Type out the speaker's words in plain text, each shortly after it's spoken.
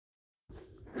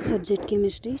Subject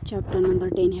chemistry, chapter number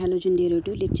 10 halogen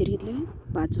derivative lecture घेतले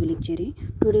 5वे lecture आहे.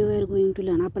 Today we R going to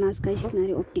learn. आपण आज काय शिकणार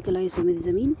आहे? Optical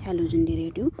isomerism in halogen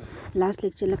derivative. Last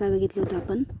लेक्चरला काय बघितलं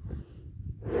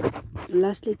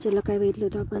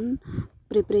होतं आपण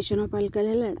प्रिपरेशन ऑफ अल्काइल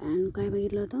हॅलाइड आणि काय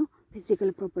बघितलं होतं? Physical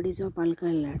properties of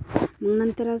alkyl halide. मग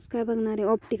नंतर आज काय बघणार आहे?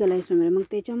 Optical isomerism. मग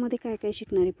त्याच्यामध्ये काय काय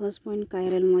शिकणार आहे? फर्स्ट पॉईंट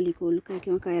कायरल मॉलिक्यूल काय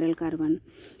किंवा chiral carbon,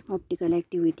 optical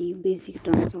activity, basic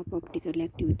terms of optical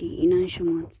activity,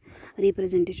 इनॅन्शोमर्स,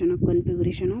 representation of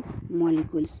configuration of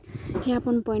molecules. हे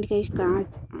आपण पॉईंट काही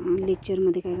आज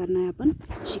लेक्चरमध्ये काय करणार आहे? आपण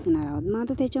शिकणार आहोत. मग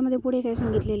आता त्याच्यामध्ये पुढे काय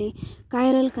सांगितलेले?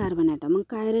 Chiral carbon item. मग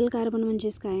कायरल कार्बन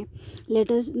म्हणजेच काय?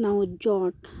 लेटस नाव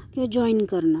जॉट किंवा जॉईन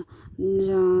करणं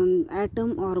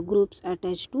item or groups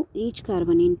attach to each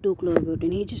carbon in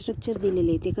 2-chlorobutyne. हे जे स्ट्रक्चर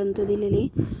दिलेले आहे ते कोणतं दिलेले आहे?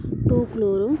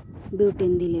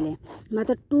 2-chlorobutyne दिलेलं आहे. मग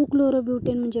आता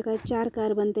 2-chlorobutyne म्हणजे काय? 4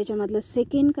 कार्बन, त्याच्यामधलं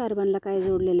सेकंड कार्बनला काय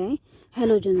जोडलेलं आहे?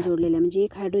 हॅलोजन जोडलेलं आहे. म्हणजे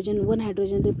एक hydrogen, 1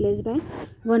 hydrogen replace by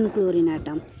 1 chlorine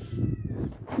item.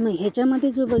 मग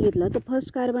ह्याच्यामध्ये जो बघितलं तर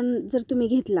फर्स्ट कार्बन जर तुम्ही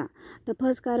घेतला तर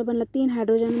फर्स्ट कार्बनला 3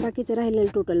 हायड्रोजन, बाकीचं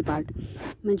राहिलेलं टोटल पार्ट.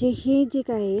 म्हणजे हे जे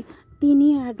काय आहे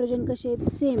तिन्ही हायड्रोजन कसे आहेत?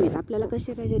 सेम आहेत. आपल्याला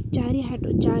कसे पाहिजे? चारही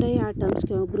ॲटम्स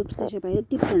किंवा ग्रुप्स कसे पाहिजे?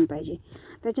 डिफरंट पाहिजे.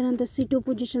 त्याच्यानंतर C2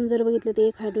 पोझिशन जर बघितलं तर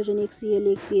 1 hydrogen, 1 Cl,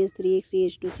 1 CH3, 1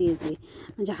 CH2, CH3.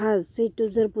 म्हणजे हा C2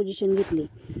 जर पोझिशन घेतली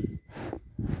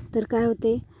तर काय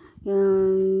होते?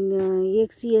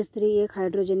 1 CH3, 1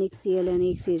 हायड्रोजन, 1 Cl आणि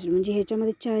 1 CH2. म्हणजे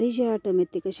ह्याच्यामध्ये चारही जे ॲटम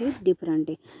आहेत ते कसे डिफरंट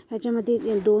आहे. ह्याच्यामध्ये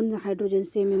 2 हायड्रोजन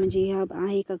सेम आहे. म्हणजे ह्या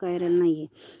आहे का कायरल? नाही आहे.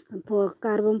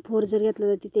 कार्बन 4 जर घेतलं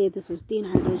तर तिथे तसंच 3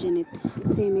 हायड्रोजन आहेत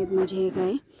सेम आहेत. म्हणजे हे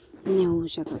काय नाही होऊ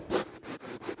शकत.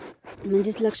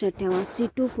 म्हणजेच लक्षात ठेवा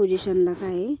C2 पोझिशनला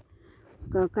काय आहे?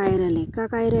 कायरल आहे. का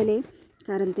कायरल आहे?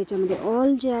 कारण त्याच्यामध्ये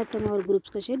ऑल जे ॲटम और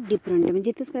ग्रुप्स कसे डिफरंट आहे. म्हणजे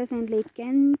इथंच काय सांगितलं? It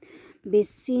can be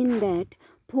seen that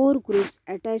 4 groups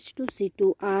attached to C2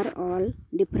 are all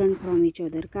different from each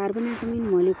other. Carbon atom in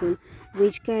molecule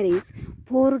which carries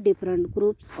 4 different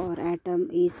groups or atom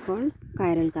is called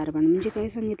chiral carbon. म्हणजे काय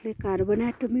सांगितलं? Carbon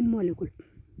item in molecule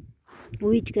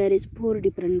which carries 4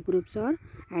 different groups or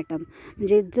item.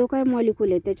 म्हणजे जो काय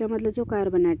molecule आहे त्याच्यामधला जो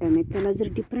carbon item आहे त्याला जर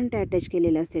डिफरंट अटॅच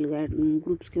केलेले असतील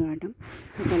ग्रुप्स किंवा ॲटम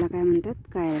तर त्याला काय म्हणतात?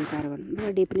 Chiral carbon. बघा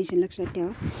डेफिनेशन लक्षात ठेवा.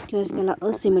 किंवा त्याला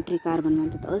असिमेट्रिक कार्बन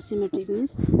म्हणतात. Asymmetric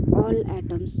means all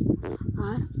atoms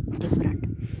R different.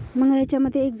 मग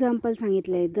याच्यामध्ये एक्झाम्पल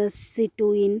सांगितलं आहे. The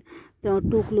C2 in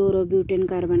 2-chlorobutyne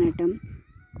carbon item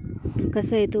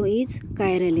कसं आहे? तो इज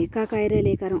कायरल आहे. का कायरल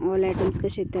आहे? कारण ऑल ॲटम्स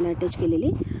कसे आहेत त्याला अटॅच केलेले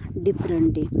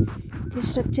डिफरंट आहे. ते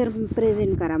स्ट्रक्चर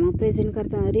प्रेझेंट करा. मग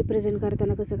रिप्रेझेंट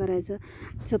करताना कसं करायचं?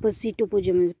 सपोज C2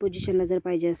 पोझिशनला जर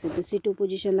पाहिजे असेल तर C2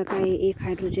 पोझिशनला काय आहे? 1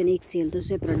 हायड्रोजन, 1 Cl तो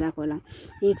सेपरेट दाखवला.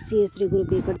 1 CH3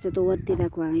 ग्रुप इकडचा तो वरती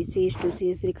दाखवा, CH2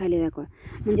 CH3 खाली दाखवा.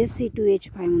 म्हणजे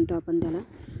C2H5 म्हणतो आपण त्याला.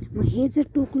 मग हे जर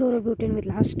 2-chlorobutyne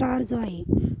घेतला, हा स्टार जो आहे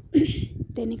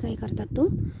त्याने काय करतात? तो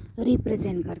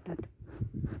रिप्रेझेंट करतात.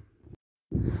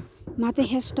 मग आता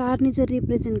ह्या स्टारने जर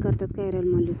रिप्रेझेंट करतात कायरल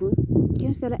मॉलिक्यूल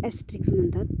किंवा त्याला ॲस्ट्रिक्स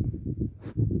म्हणतात.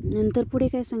 नंतर पुढे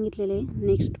काय सांगितलेलं आहे?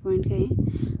 नेक्स्ट पॉईंट काय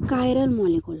आहे? Chiral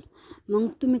molecule. मग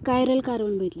तुम्ही कायरल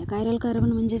कार्बन बघितलं. कायरल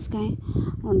कार्बन म्हणजेच काय?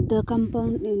 The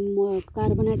compound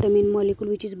carbon item in molecule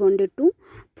which is bonded to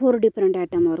 4 different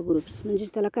item or groups. म्हणजेच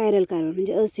त्याला कायरल कार्बन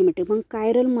म्हणजे असिमेट्रिक. मग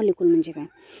कायरल मॉलिक्यूल म्हणजे काय?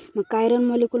 मग कायरल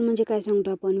मॉलिक्यूल म्हणजे काय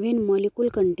सांगतो आपण? व्हेन मॉलिक्यूल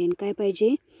कंटेन काय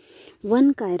पाहिजे?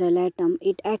 1 कायरल ॲटम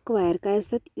इट ॲक्वायर काय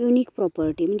असतात? Unique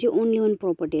property. म्हणजे ओनली 1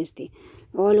 प्रॉपर्टी असते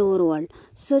all over world.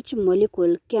 Such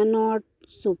molecule cannot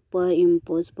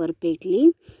superimpose perfectly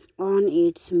on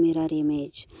it's mirror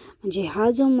image. म्हणजे हा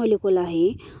जो मॉलिक्यूल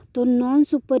आहे तो नॉन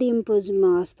सुपरइम्पोज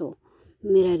असतो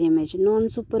मिरर इमेज. नॉन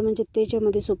सुपर म्हणजे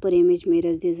त्याच्यामध्ये सुपर इमेज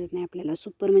मिरर दिसत नाही आपल्याला.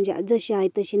 सुपर म्हणजे जशी आहे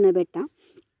तशी न भेटता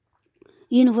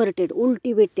इन्व्हर्टेड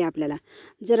उलटी भेटते आपल्याला.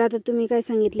 जर आता तुम्ही काय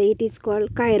सांगितलं? It is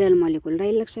called chiral molecule.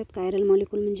 राहील लक्षात? कायरल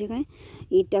मॉलिक्यूल म्हणजे काय?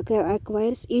 इट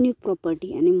ॲक्वायर्स युनिक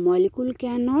प्रॉपर्टी आणि molecule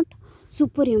can not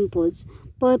superimpose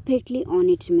perfectly on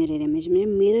it's mirror image. म्हणजे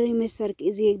मिरर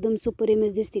इमेजसारखी जी एकदम सुपर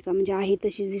इमेज दिसते का? म्हणजे आहे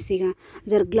तशीच दिसते का?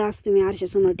 जर ग्लास तुम्ही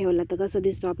आरशासमोर ठेवला तर कसं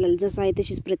दिसतो आपल्याला? जसं आहे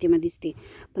तशीच प्रतिमा दिसते.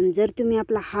 पण जर तुम्ही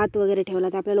आपला हात वगैरे ठेवला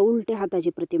तर आपल्याला उलट्या हाताची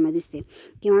प्रतिमा दिसते.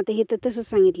 किंवा आता हे तर तसंच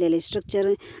सांगितलेलं आहे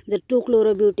स्ट्रक्चर. जर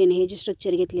 2-chlorobutyne हे जे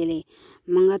स्ट्रक्चर घेतलेले आहे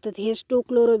मग आता हेच 2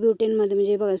 क्लोरोब्युटेनमध्ये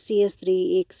म्हणजे बघा CH3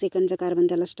 1 सेकंडचा कार्बन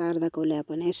त्याला स्टार दाखवला आहे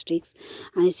आपण ॲस्ट्रिक्स,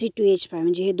 आणि C2H5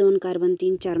 म्हणजे हे 2 कार्बन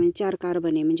 3 4 म्हणजे 4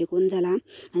 कार्बन आहे, म्हणजे कोण झाला,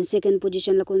 आणि सेकंड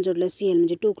पोझिशनला कोण जोडलं Cl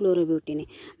म्हणजे 2 क्लोरोब्युटेन आहे.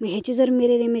 मग ह्याची जर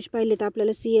मिरर इमेज पाहिली तर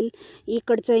आपल्याला Cl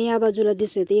इकडचा या बाजूला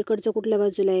दिसतोय, तर इकडचा कुठल्या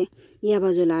बाजूला आहे, या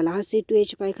बाजूला आला. हा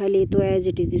C2H5 खाली तो ॲज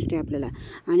इट इज दिसतोय आपल्याला,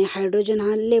 आणि हायड्रोजन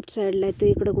हा लेफ्ट साईडला आहे, तो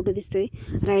इकडं कुठं दिसतोय,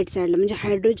 राईट साईडला. म्हणजे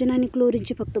हायड्रोजन आणि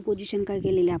क्लोरीनची फक्त पोझिशन काय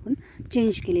केलेली आपण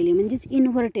चेंज केलेली, म्हणजेच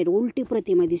इन्व्हर्टेड उलटी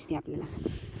प्रतिमा दिसते आपल्याला.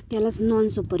 त्यालाच नॉन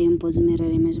सुपरइम्पोज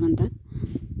मिरर इमेज म्हणतात.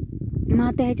 मग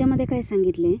आता ह्याच्यामध्ये काय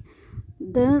सांगितले,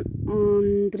 द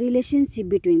रिलेशनशिप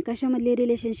बिटवीन, कशामधली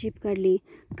रिलेशनशिप काढली,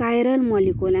 chiral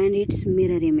molecule and it's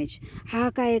mirror image. हा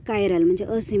काय कायरल म्हणजे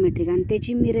असिमेट्रिक, आणि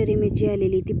त्याची मिरर इमेज जी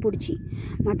आलेली ती पुढची.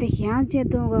 मग आता ह्या ज्या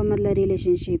दोघांमधला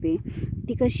रिलेशनशिप आहे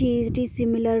ती कशी, it is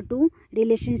similar to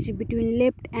relationship between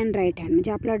left and write hand,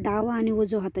 म्हणजे आपला डावा आणि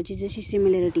उजवा हाताची जशी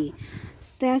सिमिलॅरिटी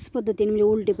त्याच पद्धतीने म्हणजे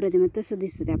उलटी प्रतिमा तसं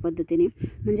दिसतं त्या पद्धतीने,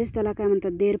 म्हणजेच त्याला काय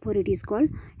म्हणतात, therefore it is called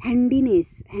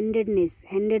हँडेडनेस.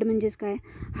 Handed म्हणजेच काय,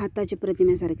 हाताच्या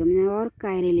प्रतिमेसारखं, म्हणजे ऑर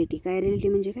कायरेलिटी. कायरेलिटी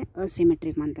म्हणजे काय,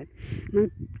 असिमेट्रिक म्हणतात. मग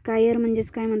कायर म्हणजेच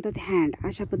काय म्हणतात, हँड.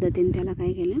 अशा पद्धतीने त्याला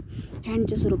काय केलं,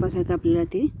 हँडच्या स्वरूपासारखं आपल्याला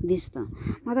ते दिसतं.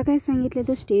 मग आता काय सांगितलं,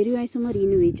 तर stereo आयसोमर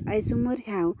in which आयसोमर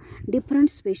have different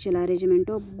special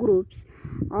arrangement of groups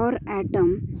or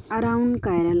item around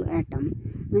chiral item.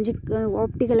 म्हणजे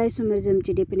ऑप्टिकल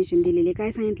आयसोमेरिझमची डेफिनेशन दिलेली आहे.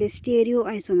 काय सांगितले, स्टेरिओ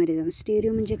आयसोमेरिझम.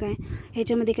 स्टेरिओ म्हणजे काय,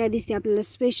 ह्याच्यामध्ये काय दिसते आपल्याला,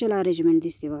 स्पेशल अरेंजमेंट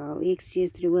दिसते बघा. एक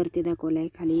CH3 वरती दाखवलं आहे,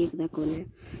 खाली एक दाखवलं आहे,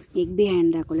 एक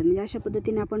बिहाइंड दाखवलं आहे. म्हणजे अशा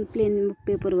पद्धतीने आपण प्लेन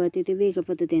पेपरवरती ते वेगळ्या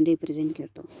पद्धतीने रिप्रेझेंट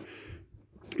करतो.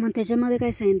 मग त्याच्यामध्ये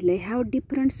काय सांगितलं, have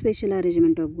different special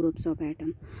arrangement of groups of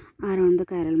item around the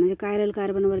chiral. म्हणजे कायरल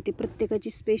कार्बनवरती प्रत्येकाची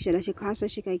स्पेशल अशी खास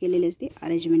अशी काय केलेली असते,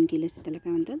 अरेंजमेंट केली असते. त्याला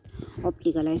काय म्हणतात,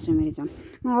 ऑप्टिकल आयसोमेरिझम.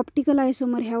 मग ऑप्टिकल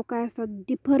आयसोमर हॅव काय असतात,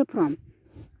 differ from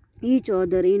each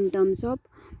other in terms of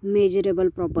measurable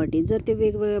property. जर ते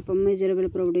वेगवेगळ्या मेजरेबल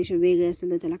प्रॉपर्टी वेगळे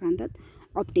असेल तर त्याला काय म्हणतात,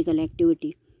 ऑप्टिकल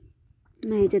ॲक्टिव्हिटी.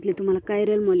 मग ह्याच्यातले तुम्हाला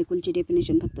कायरल मॉलिक्यूलची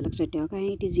डेफिनेशन फक्त लक्षात ठेवा, काय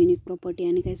इट इज युनिक प्रॉपर्टी,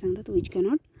 आणि काय सांगतात, which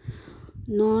cannot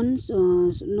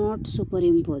not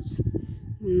superimpose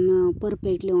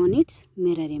perfectly on it's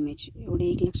mirror image. एवढे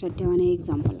एक लक्षात ठेवा आणि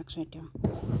एक्झाम्पल लक्षात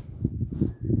ठेवा.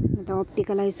 आता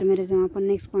ऑप्टिकल आयसोमेरिझम आपण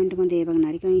नेक्स्ट पॉईंटमध्ये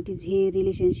बघणार, किंवा इट इज हे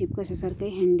रिलेशनशिप कशासारखं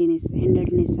आहे,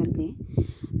 हँडेडनेससारखं आहे.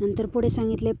 नंतर पुढे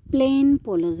सांगितले प्लेन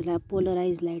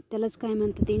पोलराइज लाईट, त्यालाच काय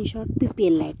म्हणतात, in short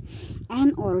PPL light.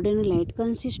 And ordinary light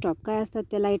consist of, काय असतात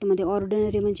त्या लाईटमध्ये,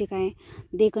 ऑर्डिनरी म्हणजे काय,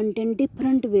 दे कंटेन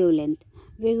डिफरंट वेवलेंथ,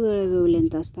 वेगवेगळ्या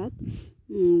वेवलेंथ असतात.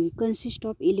 Consist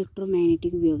of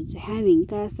electromagnetic waves having,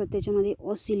 काय असतात त्याच्यामध्ये,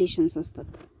 ऑसिलेशन्स असतात.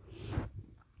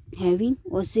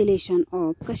 हॅविंग ऑसिलेशन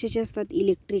ऑफ कशाचे असतात,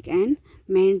 electric and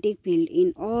magnetic field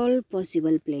in all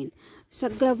possible plain.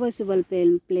 सगळ्या पॉसिबल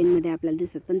प्लेनमध्ये आपल्याला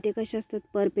दिसतात. पण ते कसे असतात,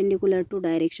 perpendicular to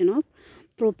direction of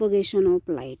propagation of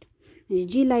light. म्हणजे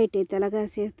जी लाईट आहे त्याला काय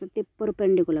असे असतात, ते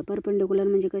परपेंडिक्युलर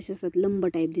म्हणजे कसे असतात, लंब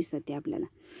टाईप दिसतात ते आपल्याला.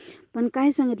 पण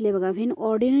काय सांगितले बघा, when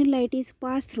ordinary light is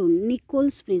pass through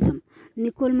Nichols prism.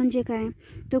 Nicole म्हणजे काय,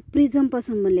 तो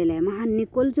प्रिझमपासून बनलेला आहे. मग हा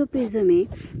निकोल जो प्रिझम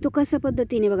आहे तो कशा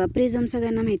पद्धतीने, बघा प्रिझम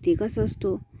सगळ्यांना माहिती आहे कसा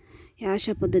असतो, ह्या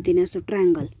अशा पद्धतीने असतो,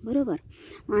 ट्रायंगल, बरोबर.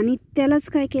 आणि त्यालाच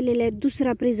काय केलेलं आहे,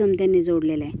 दुसरा प्रिझम त्यांनी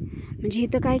जोडलेला आहे. म्हणजे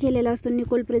इथं काय केलेलं असतं,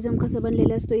 निकोल प्रिझम कसं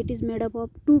बनलेलं असतो, it is made up of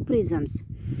 2 प्रिझम्स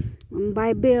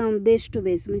by base to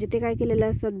base. म्हणजे ते काय केलेलं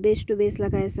असतात, बेस टू बेसला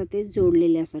काय असतात, ते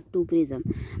जोडलेले असतात 2 प्रिझम.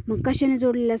 मग कशाने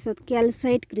जोडलेले असतात,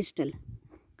 कॅल्साईट क्रिस्टल.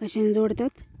 कशाने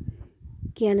जोडतात,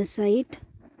 कॅल्साईट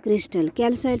क्रिस्टल.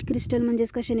 कॅल्साईट क्रिस्टल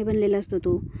म्हणजेच कशाने बनलेला असतो,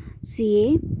 तो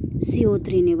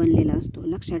CaCO3ने बनलेला असतो.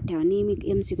 लक्षात ठेवा, नेहमी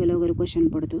MCQला वगैरे क्वेश्चन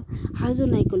पडतो. हा जो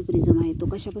नायकोल प्रिझम आहे तो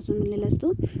कशापासून बनलेला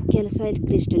असतो, कॅल्साईट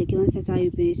क्रिस्टल, किंवा त्याचा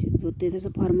IUPAC त्याचा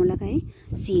फॉर्म्युला काय,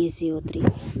 CaCO3.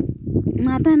 मग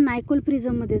आता नायकोल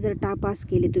प्रिझममध्ये जर पास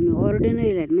केले तुम्ही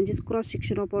ऑर्डिनरी लाईट, म्हणजेच cross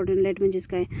section of ordinary light म्हणजेच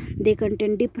काय, they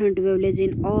contain different वेवलेज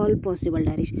in all possible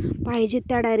direction. पाहिजे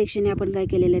त्या डायरेक्शनने आपण काय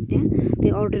केलेलं आहे, ते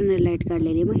ऑर्डिनरी लाईट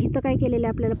काढलेली. मग इथं काय केलेलं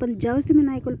आहे आपल्याला, पण ज्यावेळेस तुम्ही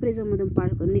नायकोल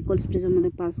प्रिझममधून निकोल्स प्रिझममध्ये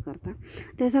पास करता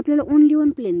त्यावेळेस आपल्याला ओनली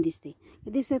 1 प्लेन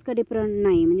दिसतात का, डिफरंट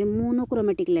नाही. म्हणजे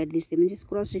मोनोक्रोमॅटिक लाईट दिसते, म्हणजेच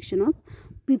cross section of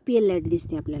PPL light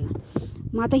दिसते आपल्याला.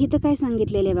 मग आता इथं काय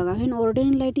सांगितलेलं आहे बघा, when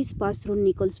ordinary light is pass through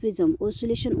Nichols prism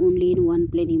oscillation only in 1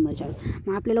 plain emerge.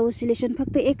 मग आपल्याला ऑसिलेशन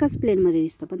फक्त एकाच प्लेनमध्ये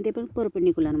दिसतं, पण ते पण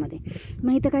परपेंडिक्युलरमध्ये.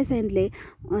 मग इथं काय सांगितले,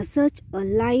 सच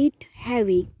लाईट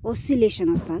हॅविंग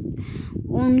ऑसिलेशन असतात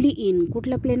ओनली इन,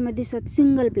 कुठल्या प्लेनमध्ये दिसतात,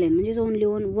 सिंगल प्लेन, म्हणजेच ओनली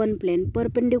 1 प्लेन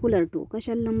परपेंडिक्युलर टू,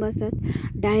 कशाला लंब असतात,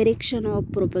 direction of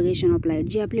propagation of light.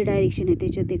 जी आपली डायरेक्शन आहे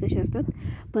त्याच्यात ते कसे असतात,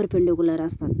 परपेंडिक्युलर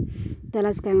असतात.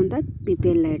 त्यालाच काय म्हणतात,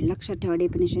 PPL लाईट. लक्षात ठेवा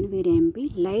definition, very MP.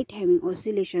 अनिसोपी light having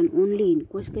oscillation only in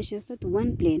कसे असतात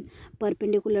one plain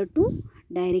perpendicular to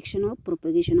direction of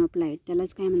propagation of light,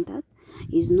 त्यालाच काय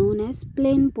म्हणतात is non as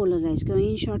plain polarise किंवा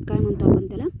इन शॉर्ट काय म्हणतो आपण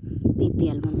त्याला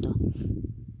PPL म्हणतो.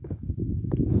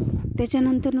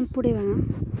 त्याच्यानंतर पुढे बघा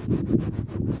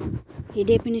ही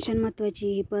डेफिनेशन महत्त्वाची,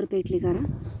 ही परफेक्टली करा.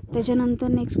 त्याच्यानंतर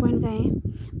नेक्स्ट पॉईंट काय आहे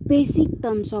basic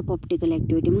terms of optical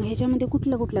activity. मग ह्याच्यामध्ये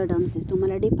कुठल्या टर्म्स आहेत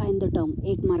तुम्हाला डिफाईन द टर्म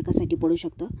 1 मार्कासाठी पडू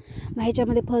शकतं. मग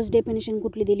ह्याच्यामध्ये फर्स्ट डेफिनेशन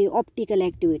कुठली दिली ऑप्टिकल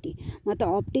ॲक्टिव्हिटी. मग आता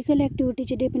ऑप्टिकल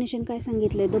ॲक्टिव्हिटीचे डेफिनेशन काय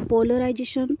सांगितलं आहे द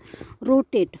पोलरायझेशन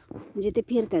रोटेट म्हणजे ते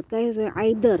फिरतात काय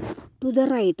आयदर टू द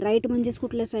राईट म्हणजेच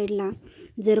कुठल्या साईडला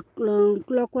जर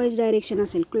क्लॉकवाईज डायरेक्शन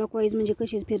असेल, क्लॉकवाईज म्हणजे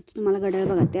कशीच फिरते तुम्हाला घड्याळ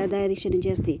बघा त्या डायरेक्शन जी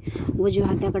असते उजव्या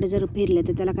हाताकडे जर फिरले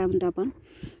तर त्याला काय म्हणतो आपण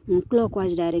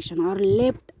क्लॉकवाईज डायरेक्शन. ऑर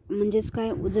लेफ्ट म्हणजेच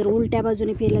काय जर उलट्या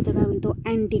बाजूने फिरलं तर काय म्हणतो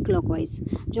अँटी क्लॉकवाईज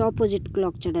जे ऑपोजिट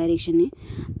क्लॉकच्या डायरेक्शनने.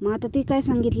 मग आता ते काय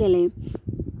सांगितलेलं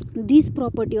आहे दिस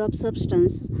property of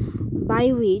substance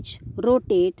by which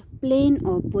rotate plain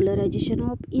of polarisation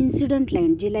of incident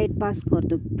light G light pass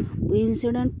करतो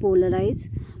incident polarise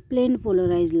plain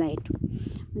polarise light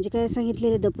म्हणजे काय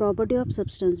सांगितलेलं the property of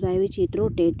substance by which it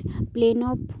rotate plain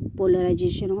of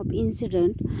polarisation of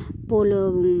incident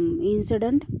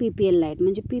PPL light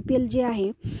म्हणजे PPL जी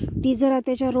आहे ती जर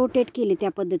त्याच्या rotate केली त्या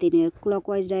पद्धतीने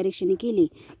क्लॉकवाईज डायरेक्शने केली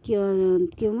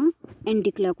किंवा अँटी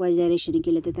क्लॉकवाईज डायरेक्शने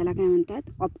केलं तर त्याला काय म्हणतात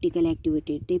ऑप्टिकल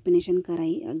ॲक्टिव्हिटी. डेफिनेशन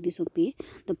कराई अगदी सोपी आहे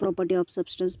the property of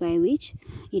substance by which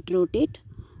it rotate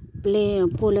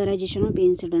polarisation of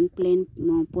incident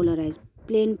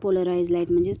plain polarise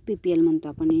light म्हणजेच PPL म्हणतो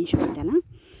आपण इन शॉर्ट त्याला.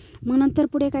 मग नंतर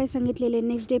पुढे काय सांगितलेले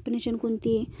नेक्स्ट डेफिनेशन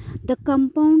कोणती आहे the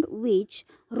compound which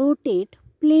rotate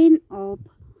plain of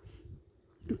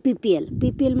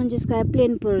PPL म्हणजेच काय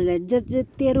प्लेन पोलराइज जर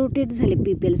ते रोटेट झाले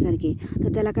PPL सारखे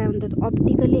तर त्याला काय म्हणतात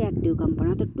ऑप्टिकली ॲक्टिव्ह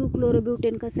कंपाऊंड. आता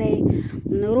 2-क्लोरोब्युटेन कसं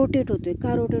आहे रोटेट होतोय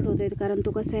का रोटेट होतोय कारण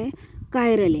तो कसं आहे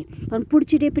कायरल आहे. पण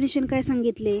पुढची डेफिनेशन काय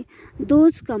सांगितले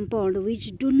those compound which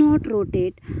do not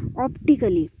rotate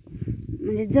optically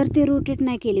म्हणजे जर ते रोटेट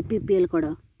नाही केले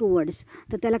PPLकडं टुवर्ड्स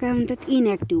तर त्याला काय म्हणतात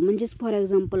इनॲक्टिव्ह. म्हणजेच फॉर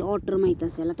एक्झाम्पल वॉटर माहीत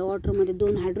असेल आता वॉटरमध्ये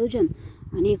 2 हायड्रोजन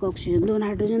आणि 1 ऑक्सिजन 2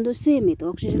 हायड्रोजन तो सेम आहे तो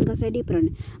ऑक्सिजन कसं आहे डिफरंट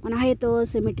पण आहे तो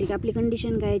सिमेट्रिक. आपली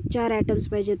कंडिशन काय 4 ॲटम्स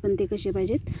पाहिजेत पण ते कसे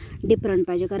पाहिजेत डिफरंट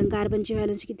पाहिजे कारण कार्बनची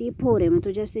व्हॅलन्स किती 4 आहे मग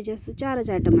तो जास्तीत जास्त 4च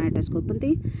ॲटम अटॅच करू पण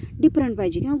ते डिफरंट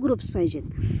पाहिजे किंवा ग्रुप्स पाहिजेत.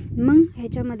 मग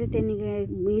ह्याच्यामध्ये त्यांनी काय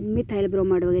मिथाईल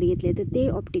ब्रोमाइड वगैरे घेतले तर ते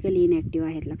ऑप्टिकली इनॲक्टिव्ह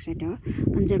आहेत लक्षात ठेवा.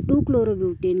 पण जर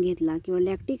 2-क्लोरोब्युटेन घेतला किंवा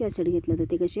लॅक्टिक ॲसिड घेतलं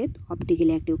तर ते कसे आहेत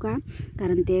ऑप्टिकली ॲक्टिव्ह का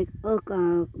कारण ते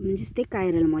म्हणजेच ते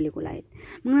कायरल मॉलिक्यूल आहेत.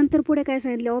 मग नंतर पुढे काय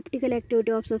सांगितलं optical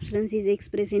activity of substance is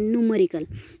express in numerical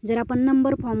जर आपण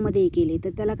नंबर फॉर्ममध्ये केले तर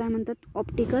त्याला काय म्हणतात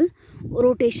ऑप्टिकल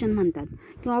रोटेशन म्हणतात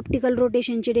किंवा ऑप्टिकल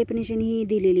रोटेशनची डेफिनेशन ही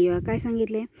दिलेली आहे. काय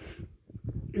सांगितले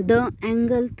the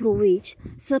angle through which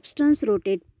substance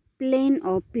rotate plain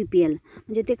of PPL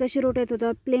म्हणजे ते कसे रोटेट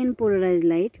होतात plain polarise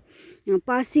light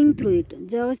passing through it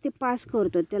ज्यावेळेस ते पास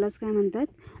करतो त्यालाच काय म्हणतात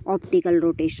ऑप्टिकल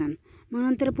रोटेशन. मग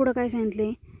नंतर पुढं काय सांगितले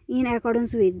in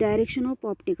accordance with direction of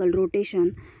optical rotation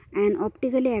and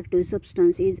optically active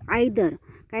substance is either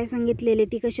काय सांगितलेले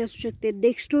ती कशी असू शकते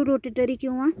डेक्स्ट्रो रोटेटरी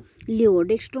किंवा लिओ.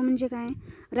 डेक्स्ट्रो म्हणजे काय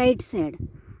राईट साईड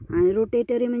आणि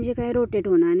रोटेटरी म्हणजे काय रोटेट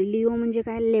होणं आणि लिओ म्हणजे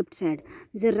काय लेफ्ट साईड.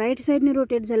 जर राईट साईडने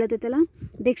रोटेट झालं तर त्याला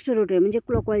डेक्स्ट्रो रोटेटरी म्हणजे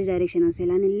क्लॉकवाईज डायरेक्शन असेल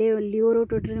आणि लिओ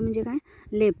रोटेटरी म्हणजे काय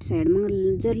लेफ्ट साईड. मग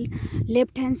जर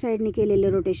लेफ्ट हँड साईडने केलेले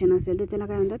रोटेशन असेल तर त्याला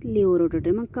काय म्हणतात लिओ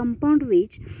रोटेटरी. मग compound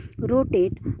which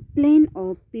rotate plain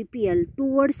of PPL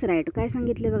towards right काय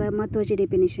सांगितले बघा महत्त्वाची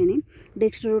डेफिनेशन आहे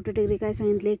डेक्स्ट्रो रोटेटरी काय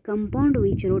सांगितले कंपाऊंड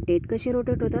विच रोटेट कसे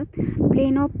रोटेट होतात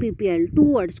प्लेन ऑफ PPL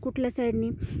टुवर्ड्स कुठल्या साईडने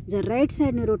जर राईट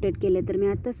साईडने रोटेट केले तर मी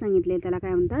आत्ताच सांगितले त्याला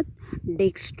काय म्हणतात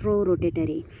डेक्स्ट्रो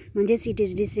रोटेटरी. म्हणजेच इट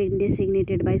इज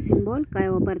डिसिग्नेटेड बाय सिम्बॉल काय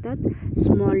वापरतात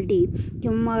स्मॉल d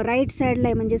किंवा राईट साईडला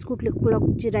आहे म्हणजेच कुठली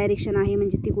क्लॉकची डायरेक्शन आहे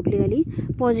म्हणजे ती कुठली झाली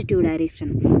पॉझिटिव्ह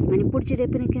डायरेक्शन. आणि पुढची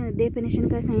डेफिनेशन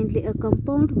काय सांगितले a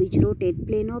compound which rotate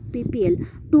plain of PPL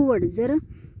toward जर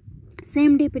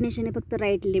सेम डेफिनेशन आहे फक्त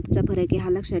राईट लेफ्टचा फरक आहे हा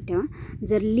लक्षात ठेवा.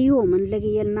 जर लिओ म्हणलं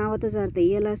की यल नावातच अर्थ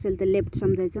यल असेल तर लेफ्ट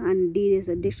समजायचं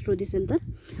आणि डेक्स्ट्रो दिसेल तर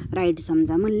राईट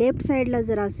समजा. मग लेफ्ट साईडला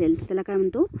जर असेल तर त्याला काय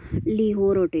म्हणतो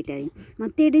लिओ रोटेटरी. मग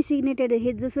ते डिसिग्नेटेड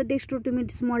हे जसं डेक्स्ट्रो तुम्ही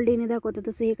स्मॉल डीने दाखवता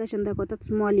तसं हे कशाने दाखवतात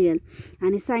स्मॉल यल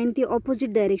आणि साईन ती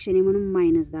ऑपोजिट डायरेक्शन आहे म्हणून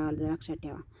 -10 लक्षात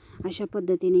ठेवा. अशा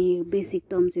पद्धतीने हे बेसिक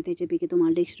टर्म्स आहे त्याच्यापैकी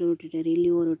तुम्हाला dextro rotatory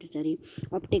Leo rotatory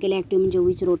optical active म्हणजे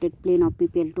which rotate plain of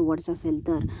PPL towards असेल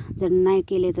तर जर नाही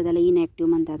केले तर त्याला इनॲक्टिव्ह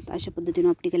म्हणतात. अशा पद्धतीने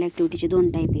ऑप्टिकल ॲक्टिव्हिटीचे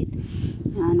 2 टाईप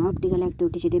आहेत आणि ऑप्टिकल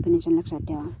ॲक्टिव्हिटीचे डेफिनेशन लक्षात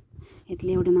ठेवा.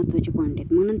 यातले एवढे महत्त्वाचे पॉईंट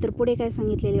आहेत. मग नंतर पुढे काय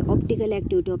सांगितलेले ऑप्टिकल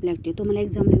ॲक्टिव्हिटी ऑफ लॅक्टिव्ह तुम्हाला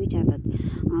एक्झामला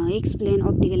विचारतात explain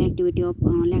optical activity of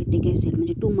lactic acid,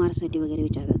 म्हणजे 2 मार्क्ससाठी वगैरे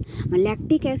विचारतात. मग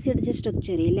लॅक्टिक ॲसिड जे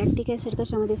स्ट्रक्चर आहे, लॅक्टिक ॲसिड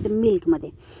कशामध्ये असतं, मिल्कमध्ये.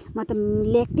 मग आता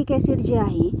लॅक्टिक ॲसिड जे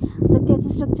आहे तर त्याचं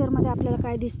स्ट्रक्चरमध्ये आपल्याला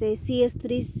काय दिसतंय,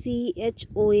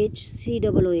 CH3CHOH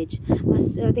COOH. मग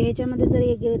ह्याच्यामध्ये जर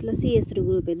एक घेतलं CH3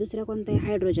 ग्रुप आहे, दुसरा कोणता आहे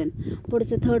हायड्रोजन,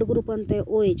 पुढचं थर्ड ग्रुप कोणता आहे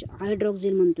OH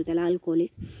हायड्रॉक्झिल म्हणतो त्याला, अल्कोहोलिक.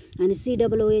 आणि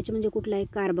COOH म्हणजे कुठला आहे,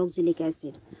 कार्बॉक्झिलिक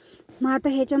ॲसिड. मग आता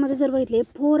ह्याच्यामध्ये जर बघितले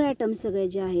 4 ॲटम्स सगळे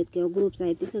जे आहेत किंवा ग्रुप्स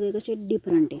आहेत ते सगळे कसे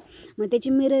डिफरंट आहे. मग त्याची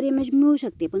मिरर इमेज मिळू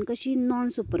शकते, पण कशी, नॉन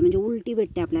सुपर, म्हणजे उलटी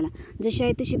भेटते आपल्याला. जशी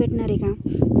आहे तशी भेटणार आहे का,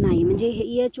 नाही. म्हणजे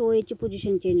HOHची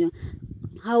पोझिशन चेंज.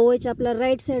 हा OH आपला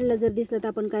राईट साईडला जर दिसला तर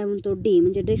आपण काय म्हणतो, D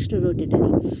म्हणजे डेक्स्ट्रो रोटेटरी,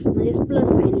 म्हणजे प्लस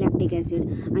साईन लॅक्टिक ॲसिड.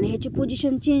 आणि ह्याची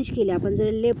पोझिशन चेंज केली आपण,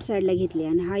 जर लेफ्ट साईडला घेतली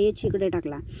आणि हा H इकडे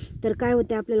टाकला तर काय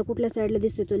होते, आपल्याला कुठल्या साईडला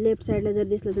दिसतो, तो लेफ्ट साईडला जर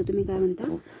दिसला तर तुम्ही काय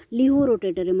म्हणता, लिहो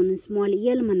रोटेटरी म्हणून स्मॉल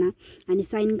L म्हणा. आणि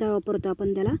साईन काय वापरतो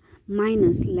आपण त्याला,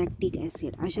 मायनस लॅक्टिक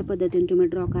ॲसिड. अशा पद्धतीने तुम्ही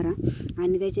ड्रॉ करा.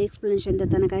 आणि त्याचे एक्सप्लेनेशन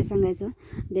देताना काय सांगायचं,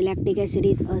 the lactic acid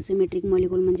is asymmetric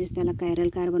molecule, म्हणजेच त्याला कायरल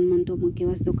कार्बन म्हणतो, मग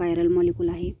किंवाच तो कायरल मॉलिक्यूल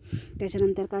आहे.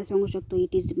 त्याच्यानंतर काय सांगू शकतो,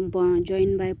 it is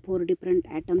join by 4 different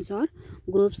atoms or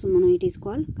groups, म्हणून it is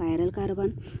called chiral carbon.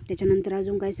 त्याच्यानंतर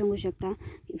अजून काय सांगू शकता,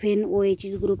 when OH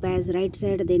is group as right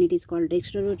side then it is called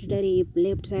dextro rotatory, if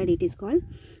left side it is called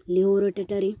लिहो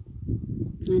rotatory.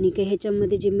 आणि काही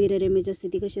ह्याच्यामध्ये जे मिरर इमेज असते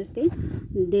ती कशी असते,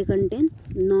 they contain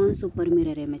non super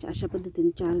mirror image. अशा पद्धतीने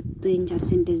 3-4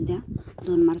 सेंटेन्स द्या.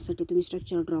 2 मार्क्ससाठी तुम्ही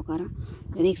स्ट्रक्चर ड्रॉ करा.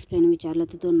 जर एक्सप्लेन विचारलं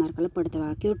तर 2 मार्काला पडतं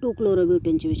बघा. किंवा 2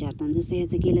 क्लोरोब्युटेनचे विचारतात, जसं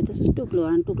ह्याचं केलं तसंच 2 क्लोरो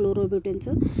आणि 2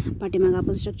 क्लोरोब्युटेनचं पाठीमागं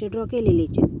आपण स्ट्रक्चर ड्रॉ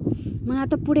केलेलेच आहेत. मग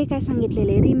आता पुढे काय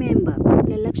सांगितलेलं आहे, रिमेंबर,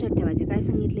 आपल्याला लक्षात ठेवायचे. काय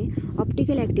सांगितले,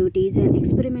 optical activity is an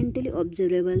experimentally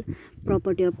ऑब्झर्वेबल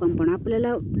property of compound.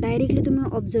 आपल्याला डायरेक्टली तुम्ही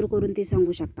ऑब्झर्व करून ते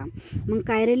सांगू शकता. मग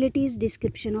chirality is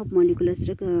description of molecular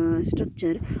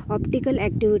structure, optical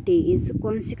activity is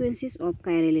consequences of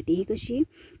chirality. ही कशी,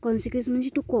 कॉन्सिक्वेन्स म्हणजे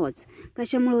टू कॉज,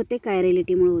 कशामुळे होते,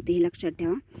 कायरॅलिटीमुळे होते, हे लक्षात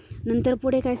ठेवा. नंतर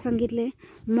पुढे काय सांगितले,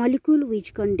 molecule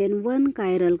which contain 1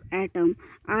 chiral item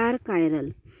R chiral.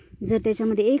 जर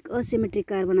त्याच्यामध्ये एक असिमेट्रिक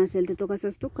कार्बन असेल तर तो कसा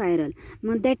असतो, कायरल.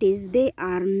 मग that is they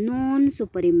are non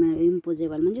super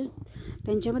imposable, म्हणजे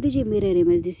त्यांच्यामध्ये जी मिरर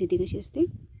इमेज दिसते ती कशी असते,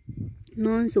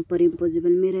 non super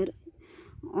imposable mirror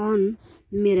on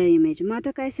mirror image. मग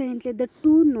आता काय सांगितले, the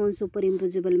 2 non super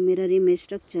imposable mirror image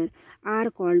structure R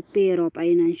called pair of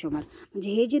आयनॉन्सोमर.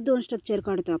 म्हणजे हे जे 2 स्ट्रक्चर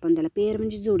काढतो आपण त्याला पेअर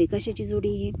म्हणजे जोडी. कशाची जोडी,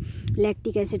 हे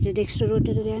लॅक्टिक ॲसिडचे डेक्स्ट्रो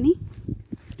रोटेटरी आणि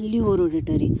लिहो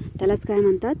रोटेटरी, त्यालाच काय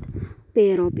म्हणतात,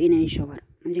 पेअर ऑफ इनॅन्सोमर.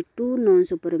 म्हणजे 2 non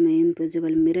super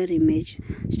imposable mirror image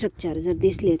structure जर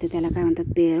दिसले तर त्याला काय म्हणतात,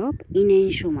 पेअर ऑफ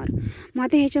इनॅन्सोमर. मग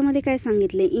आता ह्याच्यामध्ये काय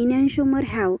सांगितले, इनॅन्सोमर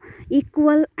have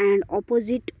equal and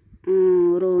opposite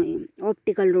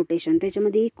optical rotation.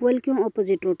 त्याच्यामध्ये इक्वल किंवा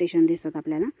ऑपोजिट रोटेशन दिसतात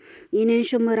आपल्याला.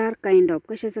 इनॅन्सोमर आर काइंड ऑफ,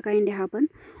 कशाचं काइंड आहे हा पण,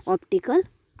 ऑप्टिकल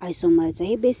आयसोमरचा.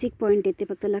 हे बेसिक पॉईंट आहे, ते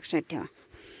फक्त लक्षात ठेवा.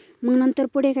 मग नंतर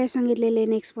पुढे काय सांगितलेलं आहे,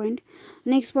 नेक्स्ट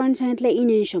पॉईंट सांगितलं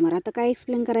इनॅन्सोमर. आता काय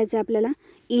एक्सप्लेन करायचं आहे आपल्याला,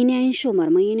 इनॅन्सोमर.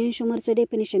 मग इनॅन्सोमरचं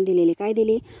डेफिनेशन दिलेले, काय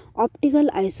दिले, ऑप्टिकल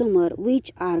आयसोमर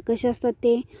विच आर, कसे असतात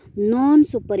ते, non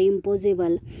super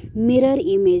imposable mirror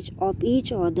image of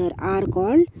each other R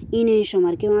called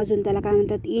इनॅन्सोमर. किंवा अजून त्याला काय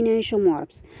म्हणतात,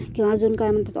 इनॅन्सोमॉर्फ्स, किंवा अजून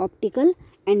काय म्हणतात, ऑप्टिकल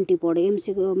अँटीपोड.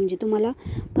 म्हणजे तुम्हाला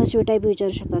फर्स्ट टाईप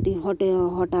विचारू शकतात,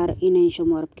 हॉट आर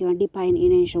इनॅन्सोमॉर्फ किंवा डिफाईन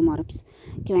इनॅन्सोमॉर्फ्स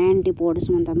किंवा अँटीपोड्स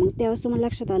म्हणतात. मग त्यावेळेस तुम्हाला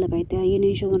लक्षात आलं पाहिजे त्या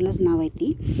इनॅन्सोमरलाच नाव आहे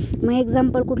ती. मग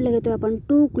एक्झाम्पल कुठलं घेतो आपण,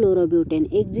 2 क्लोरोब्युटेन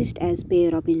एक्झिस्ट ॲज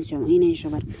पेअर ऑफ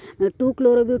इनॅन्सोमर. मग 2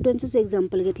 क्लोरोब्युटेनचंच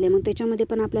एक्झाम्पल घेतले, मग त्याच्यामध्ये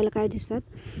पण आपल्याला काय दिसतात,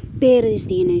 पेअर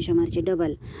दिसते इनॅन्सोमरचे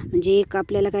डबल. म्हणजे एक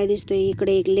आपल्याला काय दिसतो,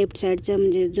 इकडे एक लेफ्ट साईडचा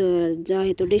म्हणजे जो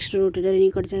आहे तो डेक्स्ट्रो रोटेटर आणि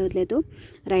इकडचा घेतला तो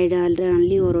राईट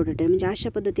लिहो रोटेटर. म्हणजे अशा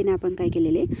पद्धतीने आपण काय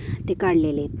केलेले ते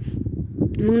काढलेले आहेत.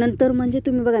 मग नंतर म्हणजे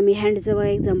तुम्ही बघा, मी हँडचं बघा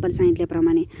एक्झाम्पल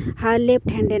सांगितल्याप्रमाणे, हा लेफ्ट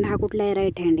हँड आहे, हा कुठला आहे,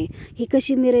 राईट हँड आहे. ही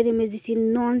कशी मिरर इमेज दिसते,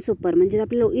 नॉन सुपर, म्हणजे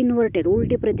आपल्याला इन्व्हर्टेड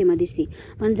उलटी प्रतिमा दिसते.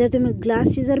 पण जर तुम्ही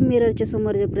ग्लासची जर मिररच्या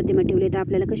समोर जर प्रतिमा ठेवली तर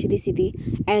आपल्याला कशी दिसते ती,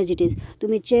 ॲज इट इज.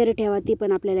 तुम्ही चेअर ठेवा ती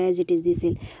पण आपल्याला ॲज इट इज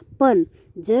दिसेल. पण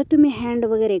जर तुम्ही हँड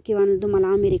वगैरे किंवा तुम्हाला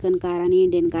अमेरिकन कार आणि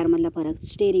इंडियन कारमधला फरक,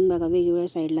 स्टेअरिंग बघा वेगवेगळ्या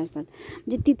साईडला असतात,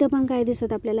 म्हणजे तिथं पण काय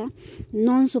दिसतात आपल्याला,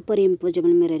 non super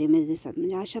imposable mirror image दिसतात.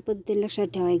 म्हणजे अशा पद्धतीने लक्षात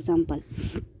ठेवा एक्झाम्पल.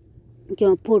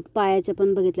 किंवा फूट पायाचं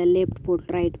पण बघितलं, लेफ्ट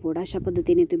फूट राईट फूट, अशा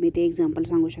पद्धतीने तुम्ही ते एक्झाम्पल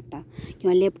सांगू शकता.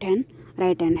 किंवा left hand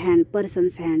right hand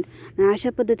persons hand, अशा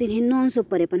पद्धतीने हे नॉन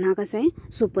सुपर आहे, पण हा कसा आहे,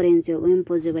 सुपर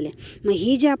इम्पोजेबल आहे. मग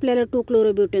ही जे आपल्याला 2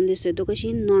 क्लोरोब्युटेन दिसतोय तो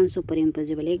कशी, non super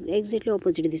imposable, exactly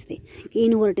opposite दिसते, की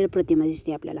इन्व्हर्टेड प्रतिमा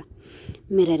दिसते आपल्याला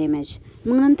मिरर इमेज.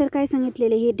 मग नंतर काय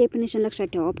सांगितलेलं, ही डेफिनेशन लक्षात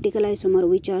ठेवा, optical आयसोमर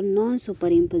which are non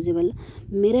super imposable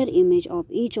mirror image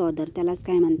of each other, त्यालाच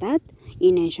काय म्हणतात,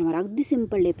 इनॅन्शोमर. अगदी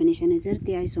सिम्पल डेफिनेशन आहे. जर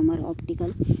ते आयसोमर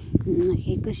ऑप्टिकल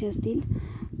हे कसे असतील,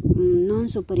 non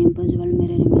super imposable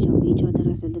mirror image of each other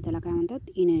असेल तर त्याला काय म्हणतात,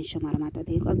 इनॅन्शोमर म्हणतात.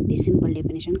 हे अगदी सिम्पल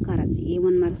डेफिनेशन करायचं, हे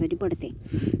 1 मार्कसाठी पडते.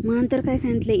 मग नंतर काय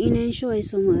सांगितलं,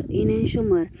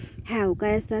 इनॅन्शोमर हॅव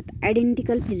काय असतात,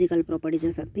 आयडेंटिकल फिजिकल प्रॉपर्टीज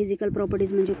असतात. फिजिकल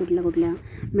प्रॉपर्टीज म्हणजे कुठल्या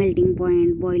melting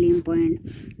point, boiling point,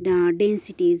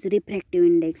 densities, refractive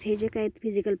index, हे जे काय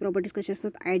फिजिकल प्रॉपर्टीज कसे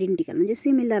असतात, आयडेंटिकल म्हणजे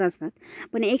सिमिलर असतात.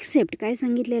 पण एक्सेप्ट काय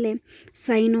सांगितलेलं आहे,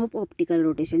 साईन ऑफ ऑप्टिकल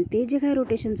रोटेशन. ते जे काय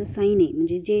रोटेशनचं साईन आहे,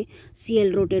 म्हणजे जे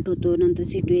CL रोटेट होतो, नंतर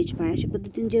C2H5 अशा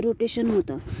पद्धतीने जे रोटेशन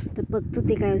होतं, तर फक्त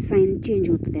ते काय साईन चेंज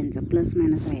होतं, त्यांचं प्लस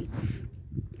मायनस राहील.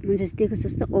 म्हणजेच ते कसं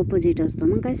असतं, ऑपोजिट असतं.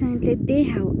 मग काय सांगितले, they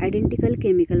have identical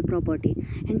chemical property.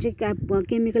 ह्यांचे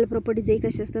केमिकल प्रॉपर्टीजही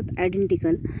कसे असतात,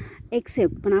 आयडेंटिकल.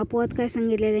 एक्सेप्ट पण अपवाद काय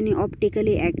सांगितले त्यांनी,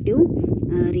 ऑप्टिकली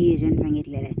ॲक्टिव्ह रिएजंट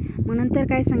सांगितलेलं आहे. मग नंतर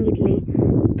काय सांगितले,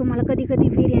 तुम्हाला कधी कधी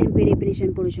व्हेरी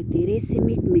डेफिनेशन पडू शकते,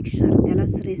 रेसिमिक मिक्सचर,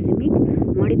 त्यालाच रेसिमिक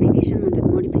मॉडिफिकेशन म्हणतात.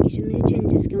 मॉडिफिकेशन म्हणजे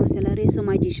चेंजेस किंवा त्याला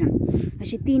रेसमायझेशन,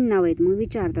 अशी 3 नावं आहेत. मग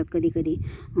विचारतात कधी कधी,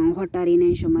 what R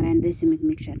इनॅन्शोमर and racemic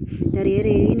mixture. तर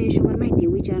इनॅन्शोमर माहिती आहे,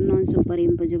 which are non super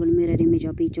imposable mirror image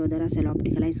of each other असेल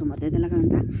ऑप्टिकल आयसोमर, तर त्याला काय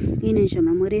म्हणतात,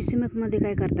 इनॅन्शोमर. मग रेसिमिकमध्ये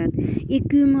काय करतात,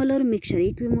 इक्विमोलर मिक्सचर.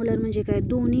 इक्विमोलर म्हणजे काय,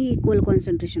 दोन्ही इक्वल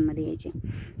कॉन्सन्ट्रेशनमध्ये यायचे.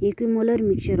 इक्विमोलर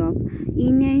मिक्सचर ऑफ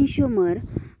इनॅन्शोमर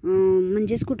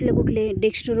म्हणजेच कुठले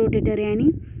डेक्स्ट्रो रोटेटरी आणि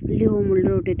लिओमोल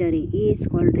rotatory is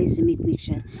called racemic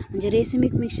mixture. म्हणजे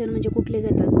रेसिमिक मिक्सचर म्हणजे कुठले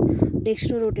घेतात,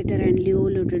 डेक्स्ट्रो रोटेटर आणि लिओ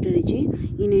रोटेटरीचे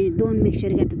 2 मिक्सचर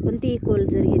घेतात, पण ते इक्वल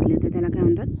जर घेतले तर त्याला काय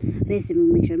म्हणतात,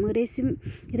 रेसिमिक मिक्सचर.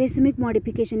 मग रेसिमिक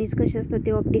मॉडिफिकेशन इज कसे असतात,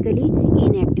 ते ऑप्टिकली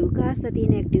इनॅक्टिव्ह. का असतात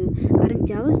इनॅक्टिव्ह, कारण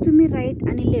ज्यावेळेस तुम्ही राईट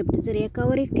आणि लेफ्ट जर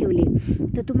एकावर एक ठेवले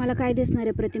तर तुम्हाला काय दिसणार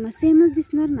आहे, प्रतिमा सेमच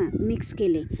दिसणार ना, मिक्स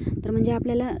केले तर. म्हणजे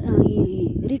आपल्याला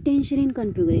रिटेन्शन इन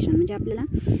कन्फिगरेशन म्हणजे आपल्याला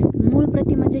मूळ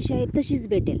प्रतिमा जशी आहे तशीच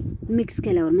भेटेल मिक्स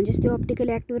केल्यावर. म्हणजेच ते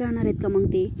ऑप्टिकली ॲक्टिव्ह राहणार आहेत का, मग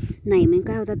ते नाही. मग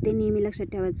काय होतात, ते नेहमी लक्षात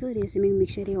ठेवायचं, रेसिमिक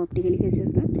मिक्सचर हे ऑप्टिकली कसे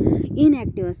असतात,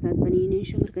 इनॅक्टिव्ह असतात, पण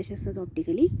इनॅन्शोमर कसे असतात,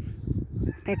 ऑप्टिकली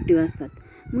ॲक्टिव्ह असतात.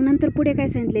 मग नंतर पुढे काय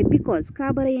सांगितले, बिकॉज का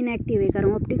बरं इनॅक्टिव्ह आहे,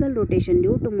 कारण optical rotation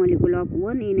due to molecule of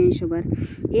 1 इनॅन्शोमर,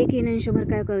 एक इनॅन्शोमर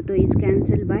काय करतो, is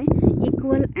cancel y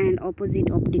equal and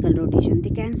opposite optical rotation.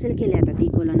 ते कॅन्सल केले जातात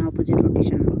इक्वल आणि ऑपोजिट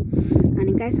रोटेशनमुळे.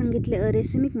 आणि काय सांगितले,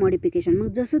 रेसिमिक मॉडिफिकेशन. मग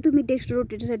जसं तुम्ही डेक्स्ट्रो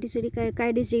रोटेटरसाठी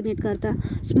काय डिसिग्नेट करता,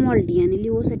 स्मॉल d, आणि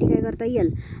लिओसाठी काय करता, L.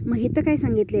 मग हे तर काय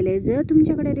सांगितलेलं आहे, जर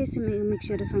तुमच्याकडे रेसिमिक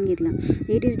मिक्सचर सांगितलं,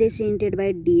 it is designated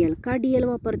bye DL. का DL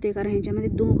वापरतोय, कारण ह्याच्यामध्ये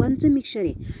दोघांचं मिक्सचर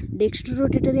आहे, डेक्स्ट्रो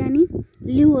रोटेटरी आणि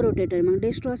लिओ रोटेटरी. मग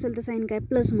डेक्स्ट्रो असेल तर साईन काय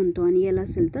प्लस म्हणतो, आणि L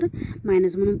असेल तर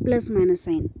मायनस, म्हणून प्लस मायनस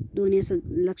साईन दोन्ही असं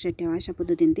लक्षात ठेवा. अशा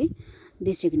पद्धतीने ते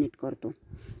डेसिग्नेट करतो.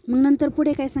 मग नंतर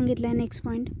पुढे काय सांगितलं आहे, next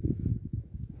point,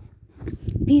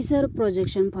 fissure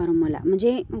projection formula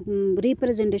म्हणजे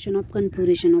representation of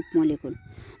configuration of molecule.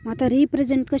 मग आता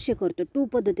रिप्रेझेंट कसे करतो, 2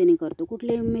 पद्धतीने करतो.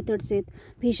 कुठले मेथड्स आहेत,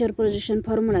 फिशर प्रोजेक्शन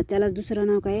फॉर्म्युला, त्यालाच दुसरं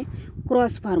नाव काय,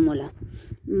 क्रॉस फॉर्म्युला.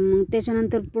 मग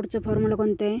त्याच्यानंतर पुढचं फॉर्म्युला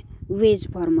कोणतं आहे, वेज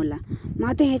फॉर्म्युला. मग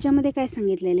आता ह्याच्यामध्ये काय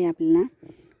सांगितलेलं आहे आपल्याला,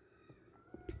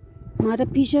 मग आता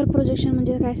फिशर प्रोजेक्शन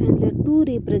म्हणजे काय सांगितलं, 2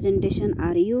 representation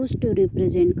R use to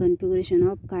represent configuration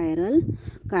of chiral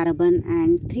carbon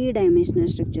and 3 dimensional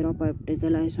structure of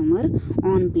optical आयसोमर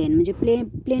on plain. म्हणजे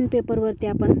प्लेन पेपरवरती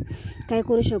आपण काय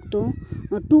करू शकतो,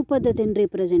 2 पद्धतीने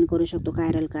रिप्रेझेंट करू शकतो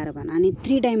कायरल कार्बन आणि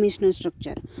 3 डायमेन्शनल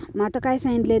स्ट्रक्चर. मग आता काय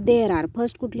सांगितले, देअर आर,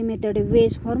 फर्स्ट कुठली मेथड आहे,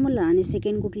 वेज फॉर्म्युला, आणि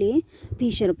सेकंड कुठली आहे,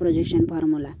 फिशर प्रोजेक्शन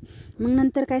फॉर्म्युला. मग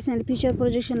नंतर काय सांगितलं, फिशर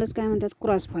प्रोजेक्शनलाच काय म्हणतात,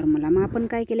 क्रॉस फॉर्म्युला. मग आपण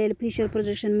काय केलेलं, फिशर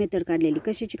प्रोजेक्शन मेथड काढलेली,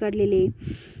 कशाची काढलेली,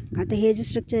 आता हे जे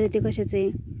स्ट्रक्चर आहे ते कशाचं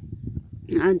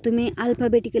आहे, तुम्ही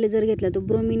अल्फाबेटिकली जर घेतला तर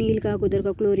ब्रोमिन येईल का अगोदर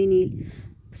का क्लोरीन येईल,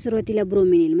 सुरुवातीला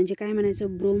ब्रोमिन येईल. म्हणजे काय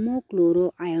म्हणायचं, ब्रोमो क्लोरो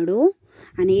आयोडो,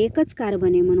 आणि एकच कार्बन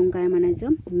आहे म्हणून काय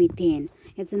म्हणायचं, मिथेन.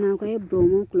 याचं नाव काय,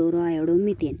 ब्रोमो क्लोरो आयोडो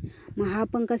मिथेन. मग हा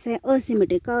पण कसा आहे,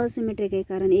 असिमेट्रिक. का असिमेट्रिक आहे,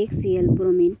 कारण एक Cl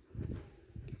ब्रोमिन,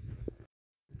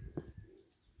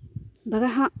 बघा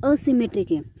हा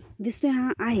असिमेट्रिक आहे, दिसतोय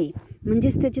हा आहे.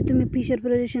 म्हणजेच त्याचे तुम्ही फिशर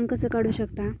प्रोजेक्शन कसं काढू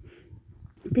शकता,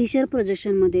 फिशर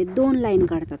प्रोजेक्शनमध्ये 2 लाईन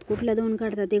काढतात. कुठल्या 2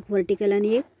 काढतात, एक व्हर्टिकल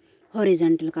आणि एक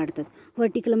हॉरिझॉन्टल काढतात.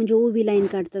 व्हर्टिकल म्हणजे उभी लाईन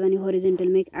काढतात आणि हॉरिझॉन्टल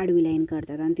म्हणजे एक आडवी लाईन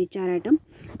काढतात आणि ती 4 ॲटम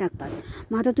टाकतात.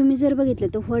 मग आता तुम्ही जर बघितलं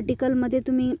तर व्हर्टिकलमध्ये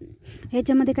तुम्ही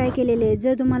ह्याच्यामध्ये काय केलेले आहे,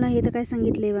 जर तुम्हाला हे तर काय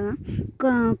सांगितले आहे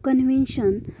बघा,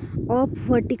 convention of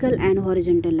vertical and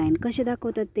horizontal line कसे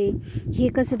दाखवतात ते, हे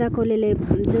कसं दाखवलेलं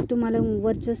आहे. जर तुम्हाला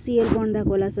वरचं Cl बॉन्ड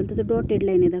दाखवला असेल तर तो डॉटेड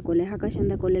लाईने दाखवलं आहे, हा कशाने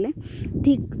दाखवलेला आहे,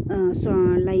 थिक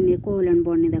लाईन कोव्हलंट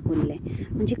बॉन्डने दाखवलेला आहे.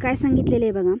 म्हणजे काय सांगितलेलं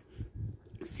आहे बघा,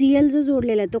 Cl जो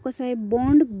जोडलेला आहे तो कसा आहे,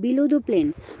 बॉन्ड बिलो द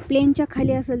प्लेनच्या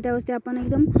खाली असेल त्यावेळेस ते आपण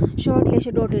एकदम शॉर्टली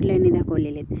असे डॉटेड लाईनने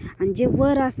दाखवलेले आहेत, आणि जे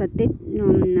वर असतात ते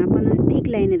आपण थिक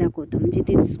लाईनने दाखवतो, म्हणजे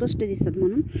ते स्पष्ट दिसतात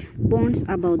म्हणून बॉन्ड्स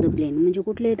अबाव द प्लेन. म्हणजे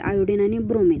कुठले आहेत, आयोडीन आणि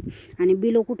ब्रोमिन, आणि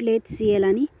बिलो कुठले आहेत, Cl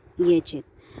आणि H आहेत.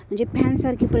 म्हणजे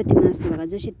फॅनसारखी प्रतिमा असते बघा,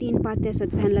 जसे 3 पाते असतात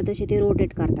फॅनला तसे ते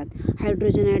रोटेट करतात.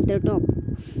 हायड्रोजन ॲट द टॉप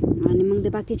आणि मग ते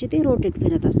बाकीचे ते रोटेट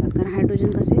फिरत असतात, कारण हायड्रोजन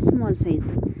कसं आहे, स्मॉल साईज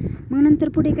आहे. मग नंतर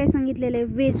पुढे काय सांगितलेलं आहे,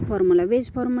 वेज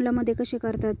फॉर्म्युलामध्ये कसे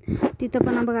करतात तिथं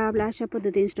पण बघा आपल्या अशा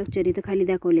पद्धतीने स्ट्रक्चर इथं खाली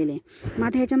दाखवलेले आहे. मग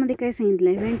आता ह्याच्यामध्ये काय सांगितलं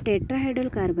आहे, when tetrahedral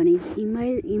carbon is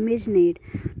इमेजिनेड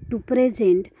to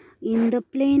present in the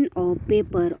plain of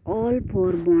paper all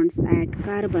 4 bonds at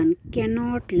carbon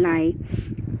cannot lie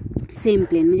same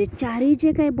plain. म्हणजे चारही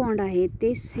जे काही बॉन्ड आहेत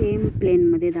ते सेम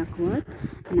प्लेनमध्ये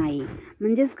दाखवत नाही.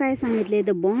 म्हणजेच काय सांगितले, the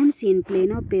bonds in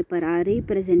plain of paper R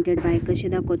represented by कसे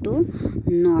दाखवतो,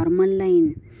 नॉर्मल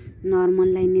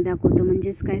लाईनने दाखवतो.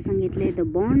 म्हणजेच काय सांगितले, the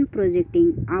bond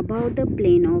projecting above the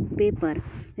plain of paper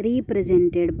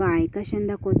represented by कशाने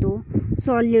दाखवतो,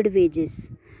 सॉलिड वेजेस.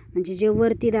 म्हणजे जे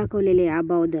वरती दाखवलेले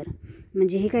अबाव दर,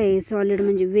 म्हणजे हे काय सॉलिड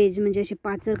म्हणजे वेज म्हणजे असे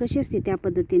पाचर कशी असते त्या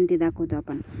पद्धतीने ते दाखवतो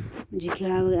आपण. म्हणजे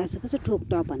खेळा वगैरे असं कसं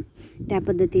ठोकतो आपण त्या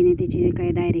पद्धतीने त्याची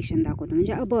काय डायरेक्शन दाखवतो,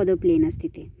 म्हणजे अबाव द प्लेन असते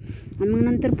ते. आणि मग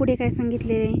नंतर पुढे काय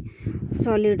सांगितलेले,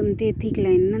 सॉलिड ते थिक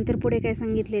लाईन. नंतर पुढे काय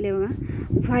सांगितलेले बघा,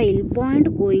 while bond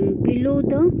going below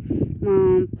the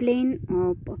plain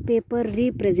of paper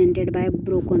represented by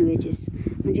broken wedges.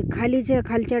 म्हणजे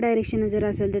खालच्या डायरेक्शनने जर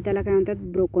असेल तर त्याला काय म्हणतात,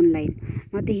 ब्रोकन लाईन.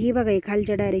 मग ते ही बघा ही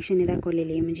खालच्या डायरेक्शनने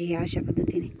दाखवलेली आहे, म्हणजे हे अशा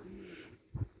पद्धतीने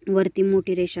वरती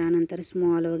मोठी रेषा नंतर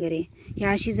स्मॉल वगैरे हे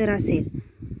अशी जर असेल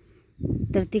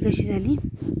तर ती कशी झाली,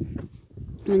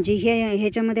 म्हणजे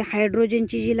ह्याच्यामध्ये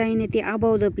हायड्रोजनची जी लाईन आहे ती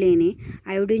अबाव द प्लेन आहे,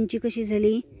 आयोडीनची कशी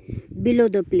झाली, बिलो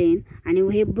द प्लेन, आणि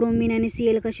हे ब्रोमिन आणि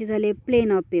Cl कसे झाले,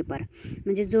 प्लेन ऑफ पेपर.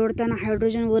 म्हणजे जोडताना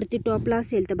हायड्रोजन वरती टॉपला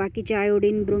असेल तर बाकीचे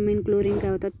आयोडीन ब्रोमिन क्लोरीन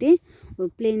काय होतात, ते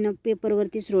प्लेन ऑफ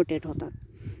पेपरवरतीच रोटेट होतात.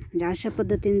 म्हणजे अशा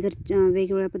पद्धतीने जर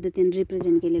वेगवेगळ्या पद्धतीने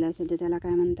रिप्रेझेंट केलेलं असेल तर त्याला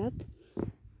काय म्हणतात,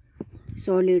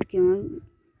 सॉलिड किंवा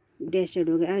डॅश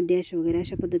वगैरे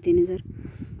अशा पद्धतीने जर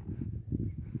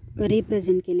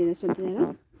रिप्रेझेंट केलेलं असेल तर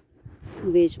त्याला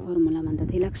वेज फॉर्म्युला म्हणतात.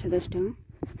 हे लक्षातच ठेवा.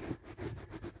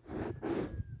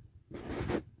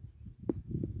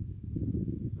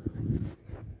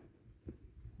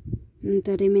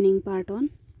 नंतर remaining part on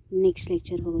next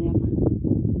lecture बघूया आपण.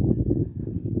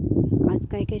 आज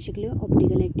काय काय शिकलो,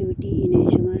 ऑप्टिकल ॲक्टिव्हिटी इन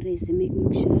आयसोमेरिझमिक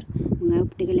मिक्सचर. मग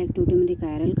optical ॲक्टिव्हिटीमध्ये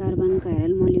chiral carbon,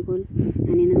 chiral molecule,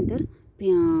 आणि नंतर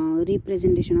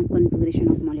representation of configuration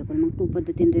of molecule. मग 2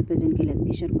 पद्धतीने रिप्रेझेंट केल्यात,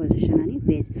 फिशर प्रोजेक्शन आणि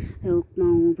वेज.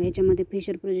 ह्याच्यामध्ये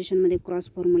फिशर प्रोजेक्शनमध्ये क्रॉस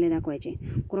फॉर्म्युले दाखवायचे.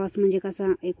 क्रॉस म्हणजे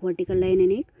कसा, एक व्हर्टिकल लाईन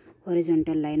आणि एक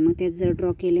हॉरिझॉन्टल लाईन. मग त्यात जर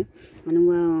ड्रॉ केले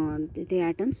आणि ते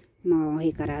ॲटम्स हे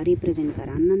करा, रिप्रेझेंट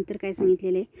करा. आणि नंतर काय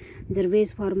सांगितलेले, जर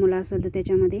वेज फॉर्म्युला असेल तर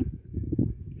त्याच्यामध्ये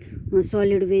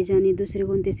सॉलिड वेज आणि दुसरे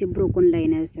कोणते ते ब्रोकन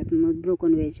लाईन असतात, मग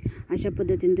ब्रोकन वेज. अशा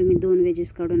पद्धतीने तुम्ही 2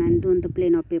 वेजेस काढून आणि 2 तर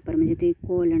प्लेन ऑफ पेपर म्हणजे ते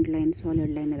कोव्हॅलंट लाईन, सॉलिड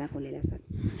लाईन दाखवलेले असतात.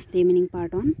 Remaining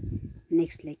part on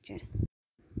next lecture.